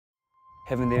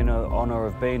Having the honour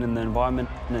of being in the environment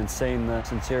and seeing the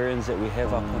centurions that we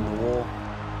have up on the wall,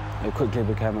 it quickly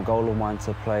became a goal of mine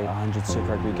to play 100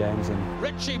 Super Rugby games and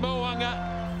Richie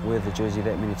wear the jersey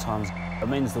that many times. It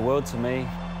means the world to me.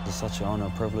 It's such an honour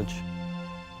and privilege.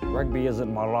 Rugby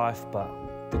isn't my life, but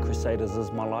the Crusaders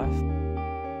is my life.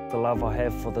 The love I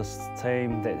have for this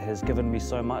team that has given me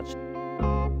so much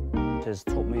has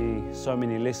taught me so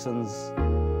many lessons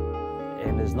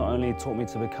and has not only taught me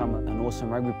to become an awesome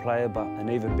rugby player, but an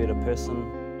even better person.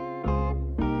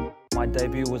 My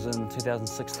debut was in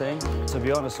 2016. To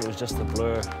be honest, it was just a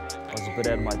blur. I was a bit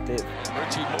out of my depth.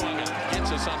 Richie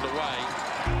gets us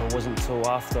underway. It wasn't until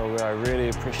after where I really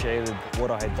appreciated what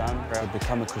I had done to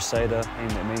become a Crusader,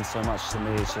 and it means so much to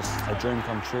me. It's just a dream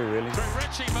come true, really.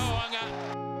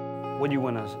 When you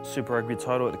win a Super Rugby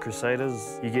title at the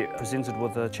Crusaders, you get presented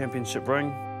with a championship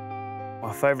ring.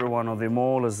 My favourite one of them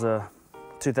all is the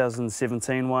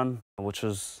 2017 one, which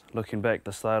was, looking back,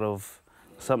 the start of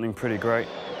something pretty great.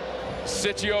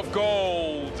 City of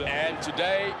Gold, and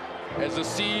today as a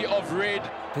sea of red.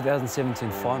 2017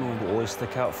 final will always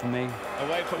stick out for me.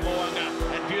 Away from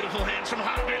Moanga, and beautiful hands from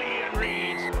Hartbilly and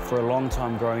Reed. For a long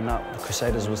time growing up, the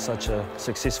Crusaders was such a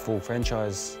successful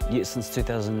franchise. Yet since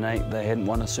 2008, they hadn't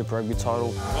won a Super Rugby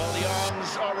title. Well, the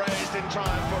arms are raised in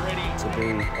triumph already. To be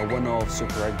a winner of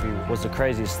Super Rugby was the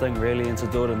craziest thing, really, and to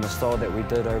do it in the style that we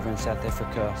did over in South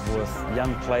Africa with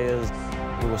young players.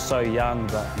 We were so young,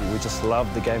 but we just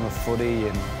loved the game of footy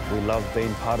and we loved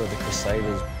being part of the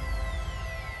Crusaders.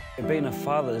 Being a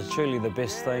father is truly the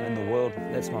best thing in the world.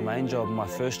 That's my main job, my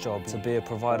first job, to be a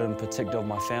provider and protector of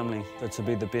my family, but to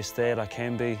be the best dad I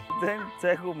can be. Don't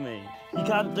tackle me. You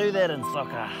can't do that in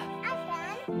soccer.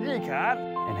 You can't.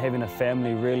 And having a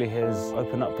family really has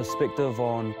opened up perspective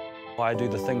on why I do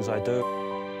the things I do.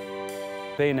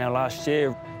 Being our last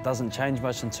year doesn't change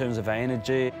much in terms of our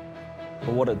energy,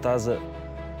 but what it does, it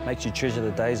makes you treasure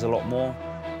the days a lot more.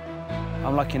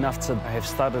 I'm lucky enough to have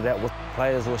started out with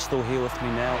players who are still here with me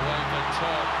now.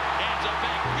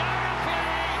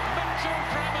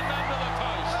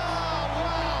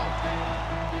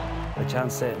 The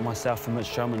chance that myself and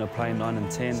Mitch Drummond are playing 9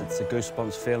 and 10, it's a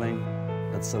goosebumps feeling.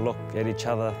 It's a look at each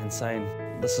other and saying,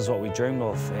 this is what we dreamed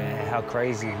of, how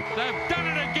crazy. They've done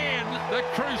it again. The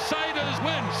Crusaders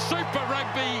win Super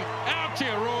Rugby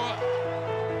Aotearoa.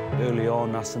 Early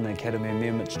on, us in the academy, me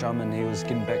and Mitch Drummond, he was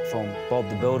getting back from Bob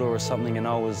the Builder or something, and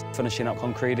I was finishing up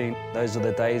concreting. Those are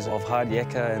the days of hard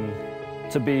yakka, and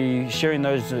to be sharing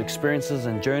those experiences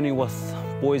and journey with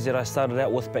boys that I started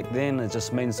out with back then, it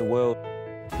just means the world.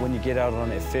 When you get out on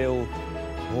that field,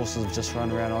 horses just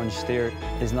run around orange theory.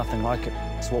 There's nothing like it.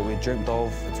 It's what we dreamt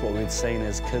of. It's what we'd seen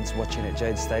as kids watching at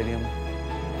Jade Stadium.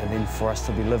 And then for us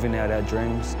to be living out our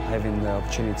dreams, having the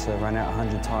opportunity to run out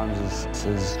 100 times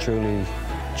is truly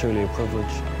a privilege.